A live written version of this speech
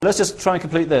Let's just try and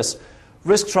complete this.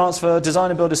 Risk transfer,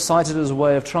 design and build is cited as a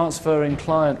way of transferring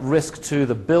client risk to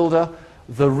the builder.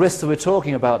 The risks that we're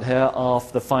talking about here are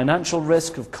the financial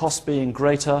risk of costs being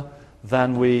greater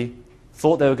than we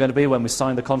thought they were going to be when we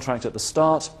signed the contract at the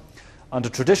start. Under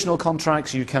traditional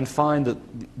contracts, you can find that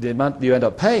the amount that you end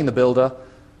up paying the builder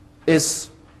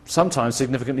is sometimes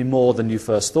significantly more than you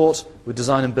first thought. With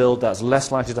design and build, that's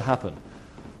less likely to happen.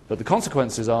 But the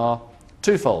consequences are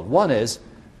twofold. One is,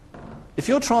 if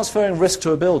you're transferring risk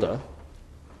to a builder,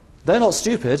 they're not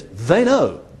stupid, they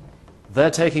know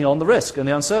they're taking on the risk and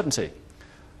the uncertainty.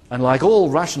 And like all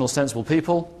rational, sensible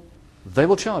people, they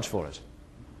will charge for it.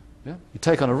 Yeah? You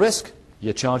take on a risk,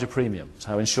 you charge a premium. That's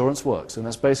how insurance works. And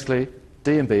that's basically,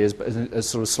 D&B is a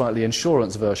sort of slightly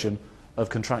insurance version of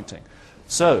contracting.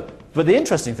 So, but the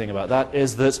interesting thing about that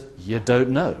is that you don't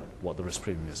know what the risk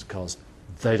premium is because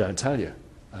they don't tell you.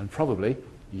 And probably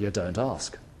you don't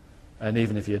ask. And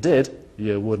even if you did,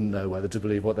 you wouldn't know whether to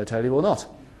believe what they tell you or not.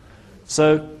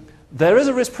 So there is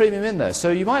a risk premium in there.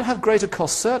 So you might have greater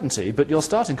cost certainty, but your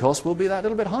starting cost will be that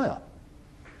little bit higher.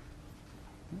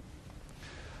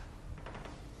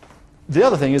 The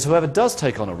other thing is whoever does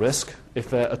take on a risk,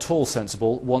 if they're at all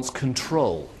sensible, wants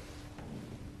control.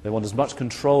 They want as much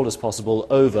control as possible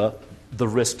over the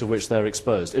risk to which they're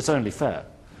exposed. It's only fair.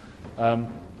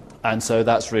 And so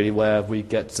that's really where we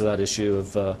get to that issue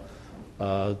of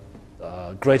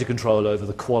greater control over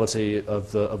the quality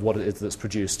of what it is that's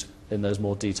produced in those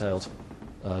more detailed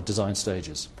design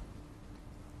stages.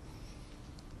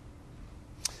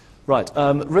 Right,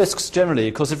 risks generally,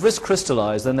 because if risks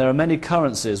crystallize, then there are many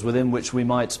currencies within which we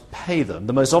might pay them.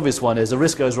 The most obvious one is a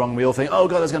risk goes wrong and we all think, oh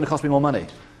God, that's going to cost me more money.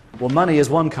 Well, money is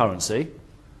one currency,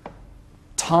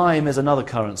 time is another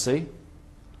currency,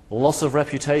 loss of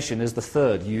reputation is the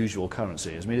third usual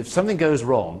currency. I mean, if something goes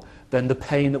wrong, then the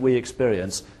pain that we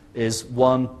experience is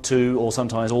one, two, or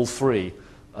sometimes all three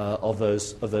of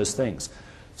those things.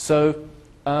 So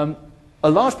a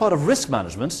large part of risk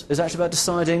management is actually about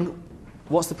deciding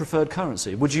what's the preferred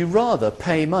currency. Would you rather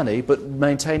pay money but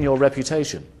maintain your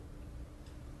reputation?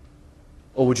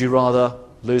 Or would you rather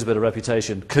lose a bit of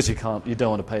reputation because you don't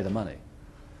want to pay the money?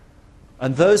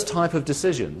 And those type of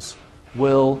decisions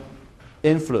will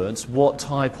influence what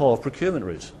type of procurement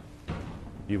route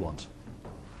you want.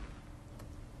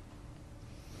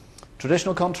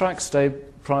 Traditional contracts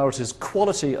prioritize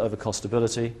quality over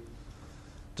costability.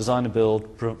 Design and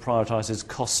build prioritizes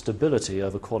cost stability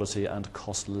over quality and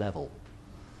cost level.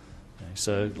 Okay,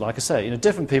 so, like I say,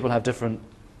 different people have different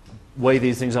weigh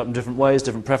these things up in different ways,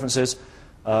 different preferences,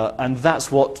 and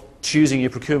that's what choosing your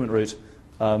procurement route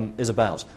is about.